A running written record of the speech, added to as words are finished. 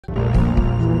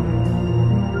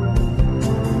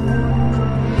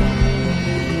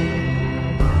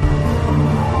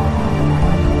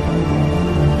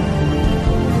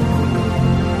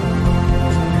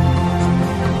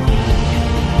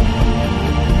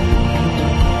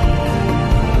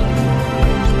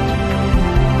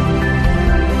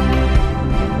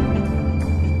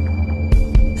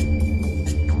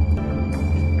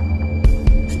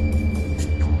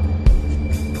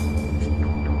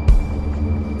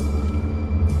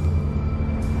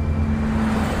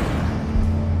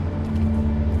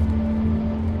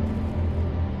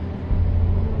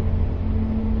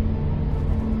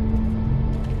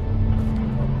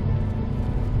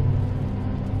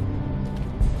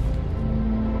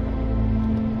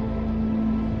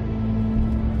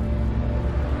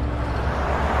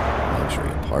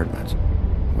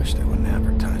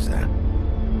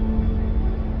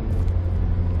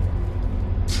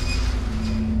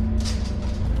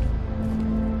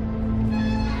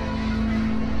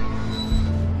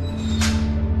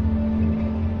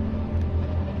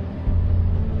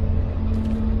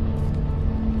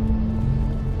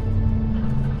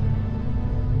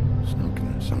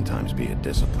sometimes be a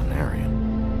disciplinarian.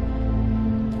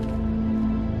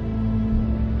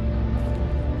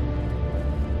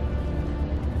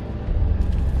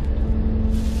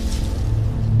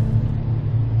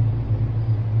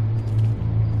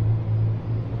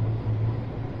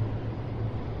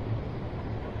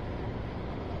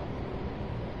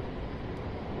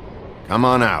 Come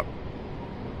on out.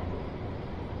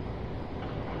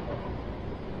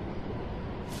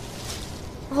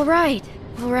 All right,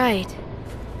 all right.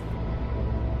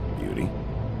 Beauty.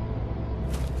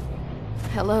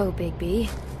 Hello, Bigby.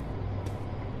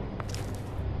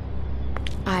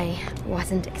 I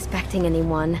wasn't expecting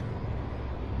anyone.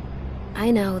 I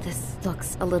know this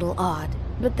looks a little odd,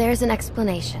 but there's an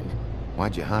explanation.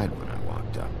 Why'd you hide when I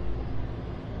walked up?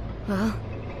 Well,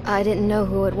 I didn't know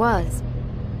who it was.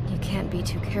 You can't be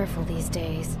too careful these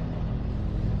days.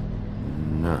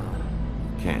 No,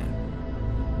 can't.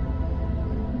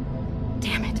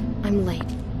 Damn it, I'm late.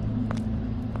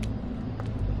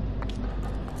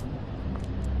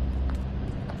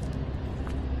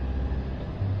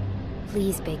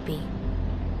 Please, Bigby.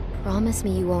 Promise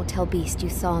me you won't tell Beast you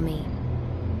saw me.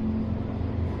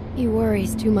 He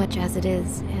worries too much as it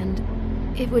is, and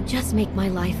it would just make my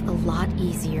life a lot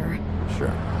easier.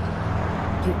 Sure.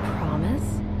 You promise?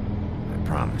 I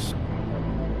promise.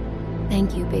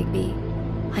 Thank you, Bigby.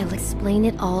 I'll explain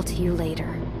it all to you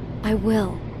later. I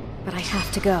will, but I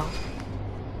have to go.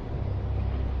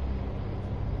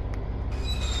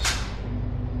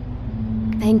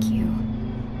 Thank you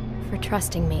for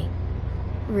trusting me.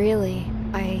 Really,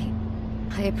 I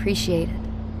appreciate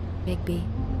it, Bigby.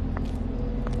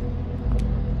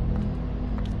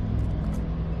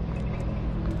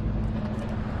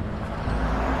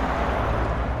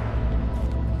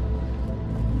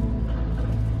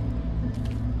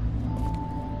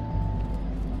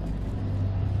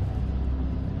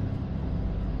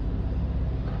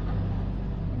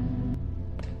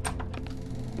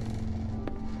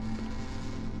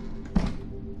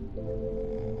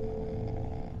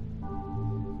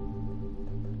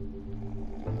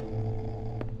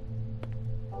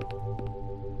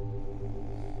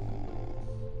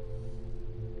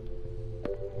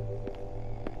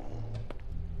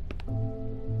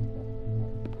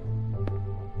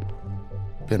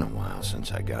 Been a while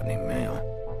since I got any mail.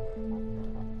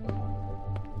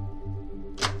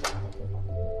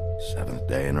 7th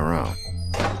day in a row.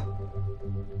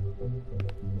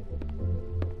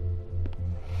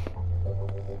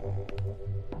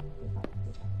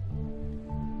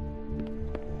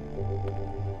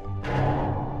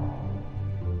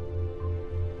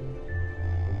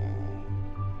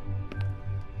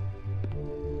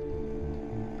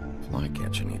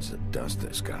 Flycatcher needs to dust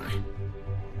this guy.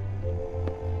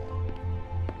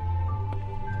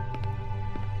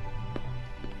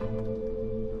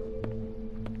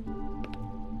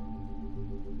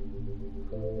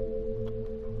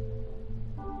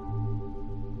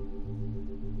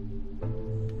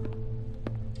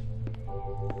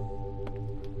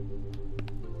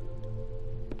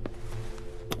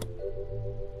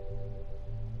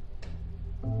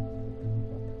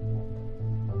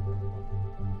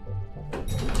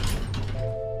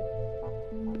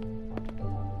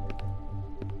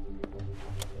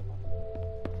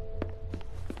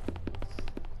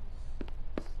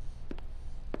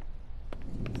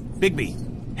 Bigby,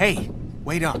 hey,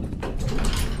 wait up.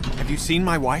 Have you seen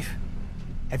my wife?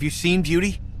 Have you seen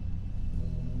Beauty?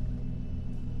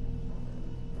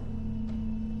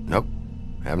 Nope,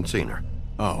 haven't seen her.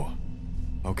 Oh,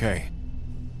 okay.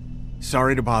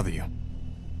 Sorry to bother you.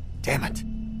 Damn it.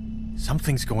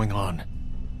 Something's going on.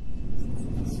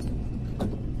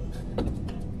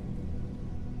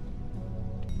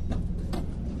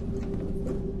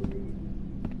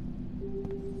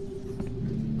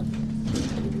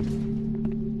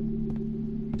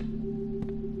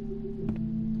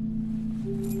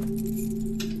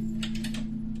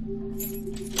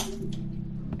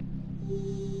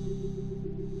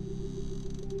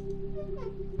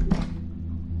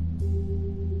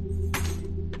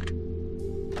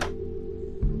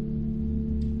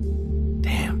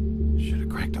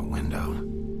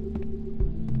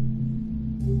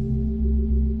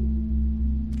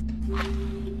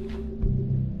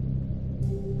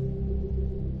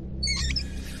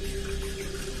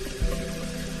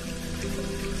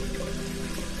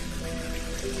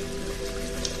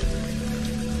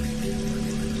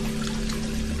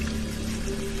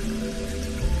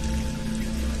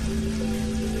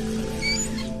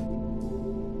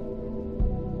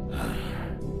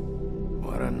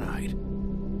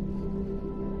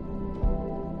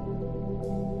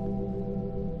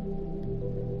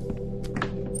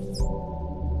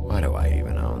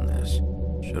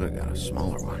 Should have got a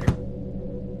smaller one.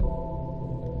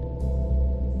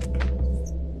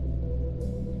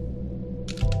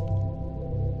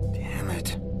 Damn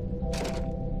it.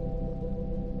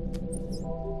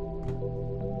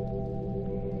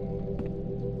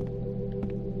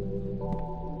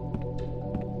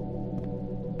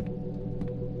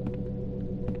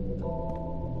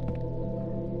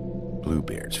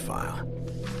 Bluebeard's file.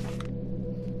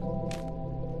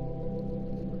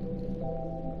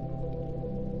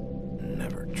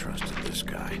 Never trusted this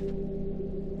guy.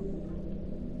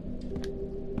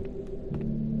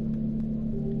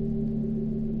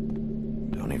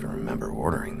 Don't even remember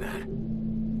ordering that.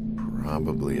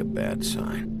 Probably a bad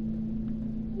sign.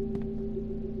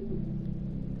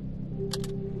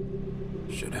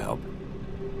 Should help.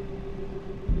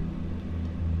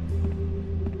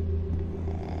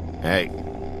 Hey,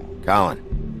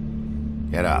 Colin.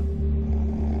 Get up.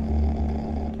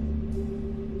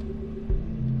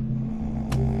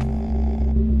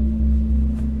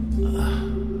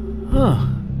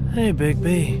 Oh, hey, Big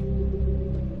B.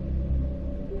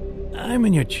 I'm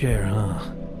in your chair, huh?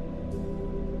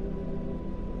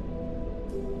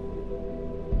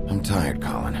 I'm tired,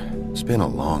 Colin. It's been a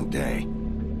long day.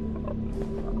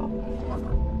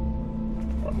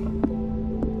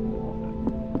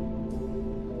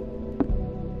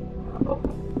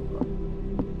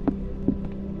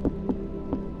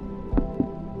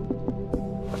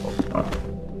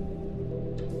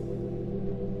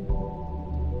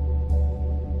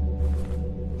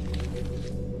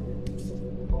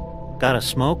 Got a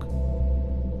smoke?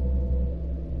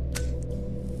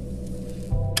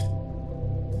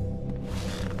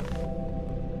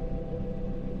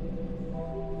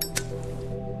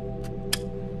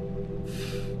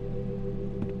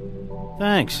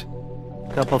 Thanks.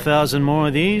 Couple thousand more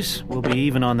of these, we'll be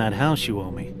even on that house you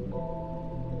owe me.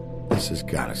 This has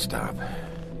gotta stop.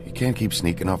 You can't keep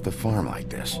sneaking off the farm like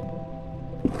this.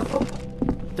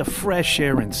 The fresh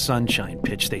air and sunshine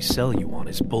pitch they sell you on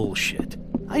is bullshit.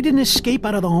 I didn't escape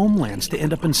out of the homelands to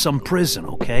end up in some prison,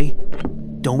 okay?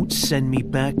 Don't send me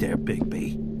back there, Big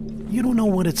B. You don't know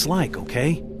what it's like,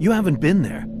 okay? You haven't been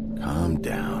there. Calm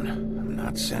down. I'm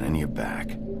not sending you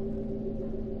back.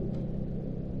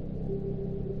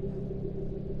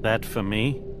 That for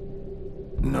me?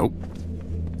 Nope.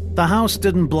 The house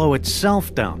didn't blow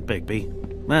itself down, Bigby.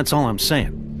 That's all I'm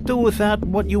saying. Do with that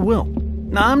what you will.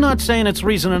 Now, I'm not saying it's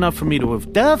reason enough for me to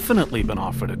have definitely been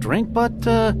offered a drink, but,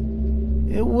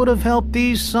 it would have helped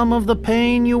ease some of the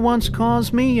pain you once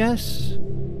caused me, yes?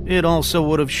 It also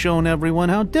would have shown everyone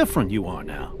how different you are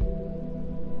now.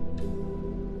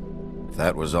 If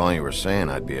that was all you were saying,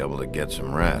 I'd be able to get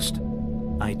some rest.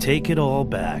 I take it all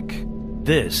back.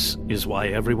 This is why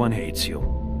everyone hates you.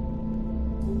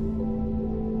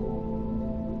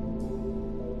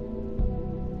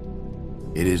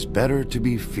 It is better to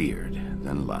be feared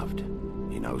than loved.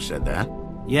 You know who said that?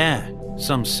 Yeah,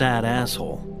 some sad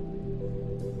asshole.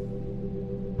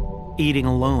 Eating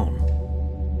alone.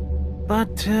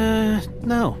 But,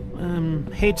 no,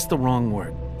 hate's the wrong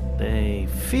word. They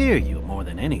fear you more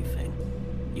than anything.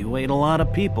 You ate a lot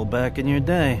of people back in your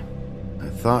day. I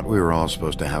thought we were all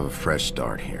supposed to have a fresh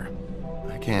start here.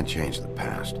 I can't change the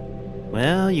past.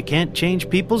 Well, you can't change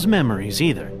people's memories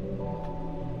either.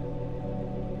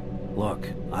 Look,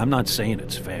 I'm not saying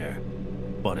it's fair,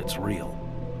 but it's real.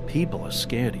 People are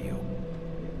scared of you.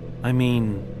 I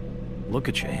mean, look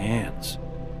at your hands.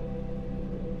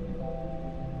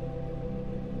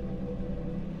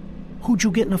 Who'd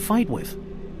you get in a fight with?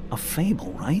 A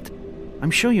fable, right? I'm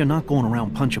sure you're not going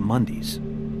around punching Mondays.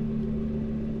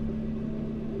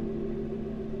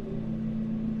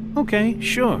 Okay,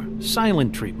 sure.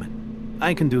 Silent treatment.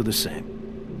 I can do the same.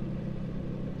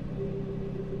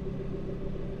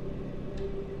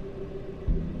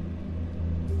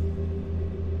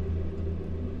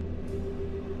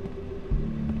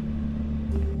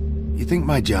 You think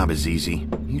my job is easy?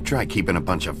 You try keeping a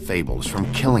bunch of fables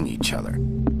from killing each other.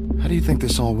 How do you think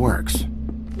this all works?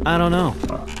 I don't know.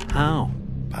 How?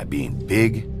 By being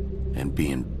big and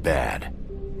being bad.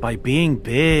 By being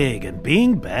big and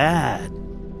being bad.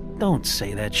 Don't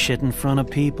say that shit in front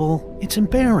of people. It's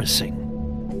embarrassing.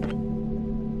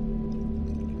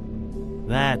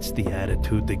 That's the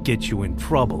attitude that gets you in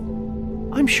trouble.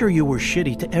 I'm sure you were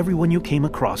shitty to everyone you came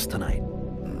across tonight.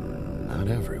 Not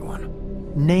everyone.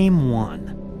 Name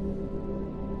one.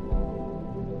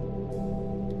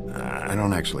 I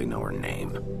don't actually know her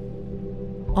name.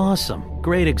 Awesome.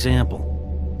 Great example.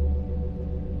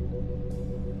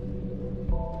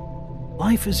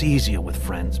 Life is easier with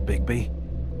friends, Bigby.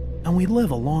 And we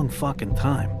live a long fucking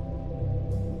time.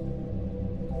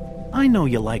 I know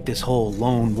you like this whole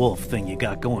lone wolf thing you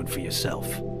got going for yourself.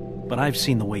 But I've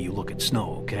seen the way you look at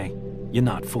Snow, okay? You're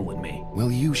not fooling me.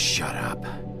 Will you shut up?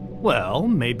 Well,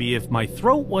 maybe if my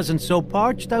throat wasn't so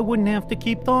parched, I wouldn't have to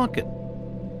keep talking.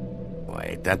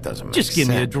 Wait, that doesn't make sense. Just give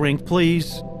me a drink,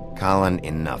 please. Colin,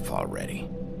 enough already.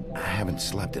 I haven't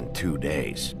slept in 2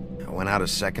 days. I went out a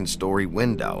second-story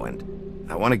window, and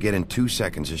I want to get in 2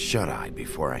 seconds of shut-eye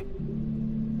before I...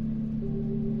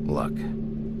 Look,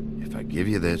 if I give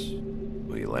you this,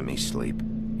 will you let me sleep?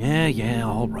 Yeah,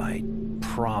 all right.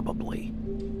 Probably.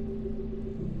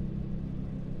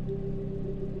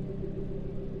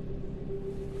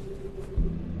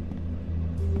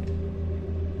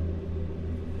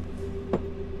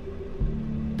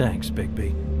 Thanks,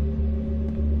 Bigby.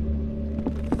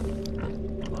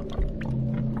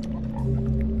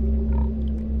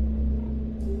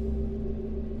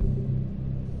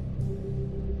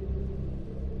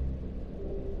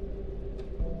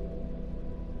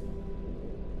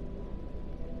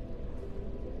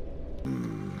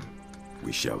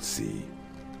 We shall see.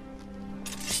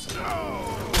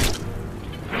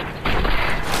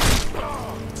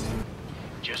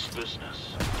 Just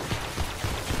business.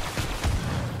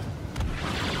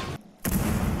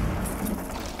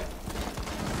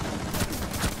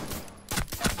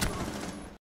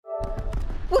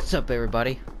 What's up,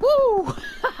 everybody? Woo!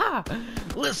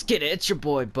 Let's get it. It's your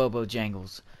boy BoBo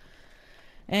Jangles,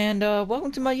 and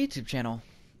welcome to my YouTube channel.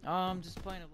 Just playing a